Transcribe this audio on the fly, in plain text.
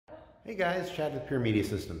Hey guys, Chad with Pure Media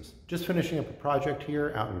Systems. Just finishing up a project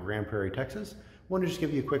here out in Grand Prairie, Texas. Wanted to just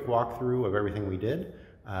give you a quick walkthrough of everything we did.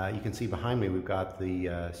 You can see behind me we've got the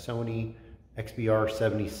Sony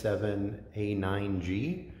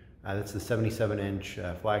XBR77A9G. That's the 77-inch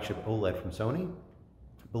flagship OLED from Sony.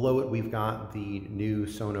 Below it we've got the new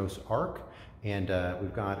Sonos Arc, and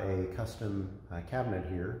we've got a custom cabinet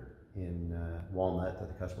here in walnut that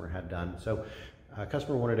the customer had done. So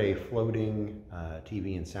customer wanted a floating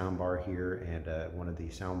TV and soundbar here, and wanted the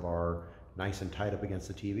soundbar nice and tight up against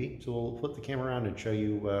the TV. So we'll flip the camera around and show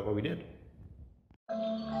you what we did.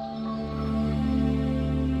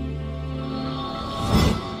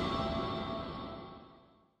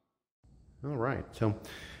 All right, so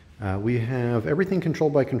we have everything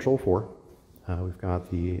controlled by Control4. We've got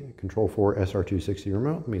the Control4 SR260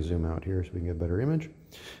 remote. Let me zoom out here so we can get a better image.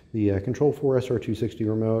 The Control4 SR260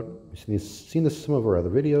 remote, you've seen this in some of our other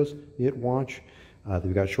videos. Hit watch.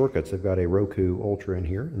 They've got shortcuts. They've got a Roku Ultra in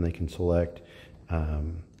here, and they can select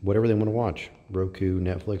whatever they want to watch. Roku,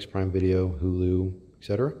 Netflix, Prime Video, Hulu,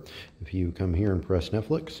 etc. If you come here and press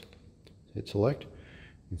Netflix, hit select, you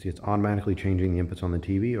can see it's automatically changing the inputs on the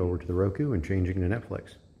TV over to the Roku and changing to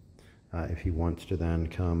Netflix. If he wants to then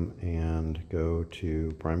come and go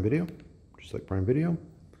to Prime Video, just like Prime Video,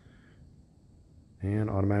 and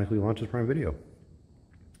automatically launches Prime Video.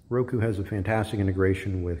 Roku has a fantastic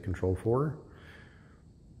integration with Control4, so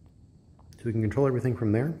we can control everything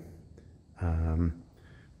from there.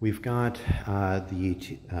 We've got the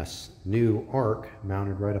new Arc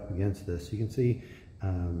mounted right up against this. You can see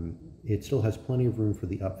it still has plenty of room for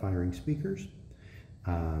the up-firing speakers.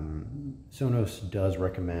 Sonos does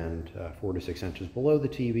recommend 4 to 6 inches below the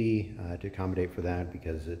TV to accommodate for that,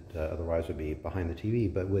 because it otherwise would be behind the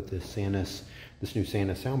TV. But with this new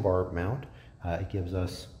Sonos soundbar mount, it gives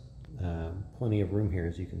us plenty of room here,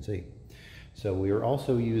 as you can see. So we are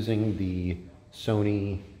also using the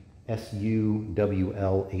Sony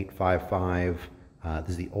SUWL855. This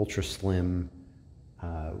is the ultra slim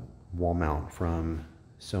wall mount from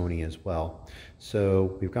Sony as well.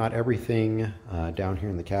 So we've got everything down here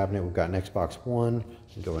in the cabinet. We've got an Xbox One.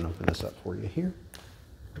 I'll go and open this up for you here.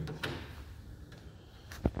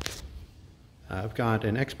 I've got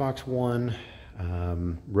an Xbox One,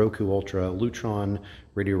 Roku Ultra Lutron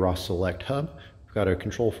Radio Raw Select hub. We've got a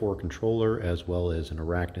Control4 controller, as well as an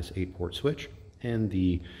Arachnus 8-port switch, and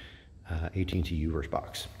the AT&T UVerse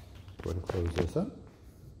box. Go ahead and close this up.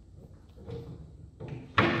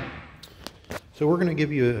 So we're going to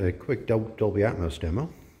give you a quick Dolby Atmos demo.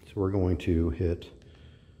 So we're going to hit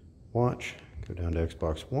watch, go down to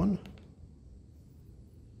Xbox One,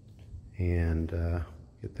 and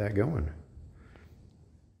get that going.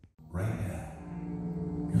 Right now,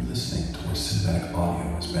 you're listening to where cinematic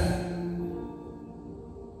audio is bad.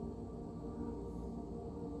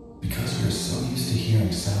 Because we are so used to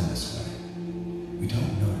hearing sound this way, we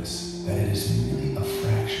don't notice that it is merely a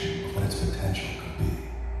fraction of what its potential could be.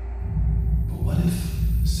 What if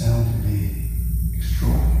sound could be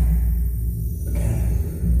extraordinary? Again.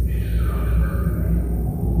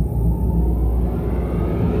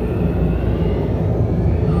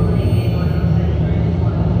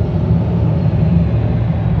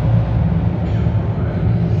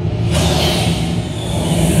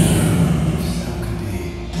 Sound could be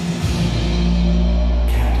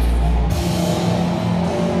captivating,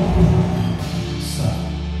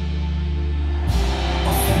 subtle,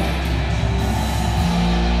 authentic.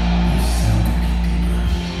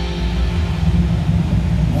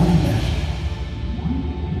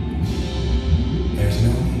 There's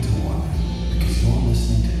no need to wonder, because you're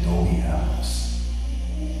listening to Dolby Atmos.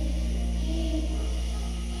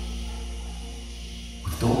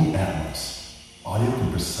 With Dolby Atmos, audio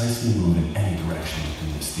can precisely move in any direction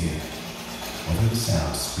within this theater, whether the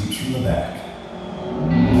sound sweeps from the back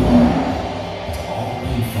to all the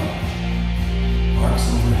way in front, arcs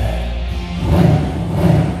overhead,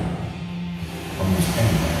 almost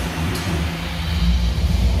anywhere in between.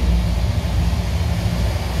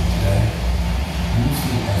 Today, moves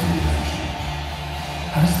in every direction.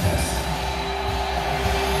 How does that sound?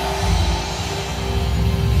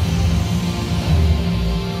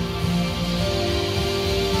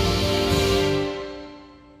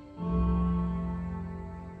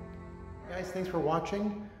 Guys, thanks for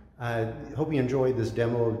watching. Hope you enjoyed this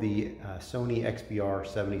demo of the Sony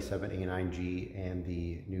XBR77A9G and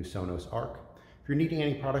the new Sonos Arc. If you're needing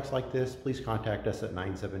any products like this, please contact us at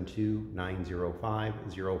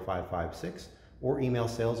 972-905-0556 or email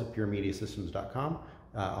sales@puremediasystems.com.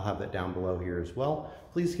 I'll have that down below here as well.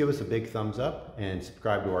 Please give us a big thumbs up and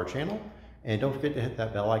subscribe to our channel. And don't forget to hit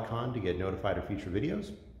that bell icon to get notified of future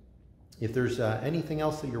videos. If there's anything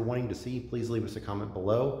else that you're wanting to see, please leave us a comment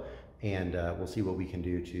below, and we'll see what we can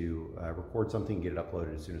do to record something and get it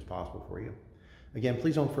uploaded as soon as possible for you. Again,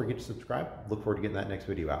 please don't forget to subscribe. Look forward to getting that next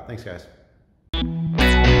video out. Thanks, guys.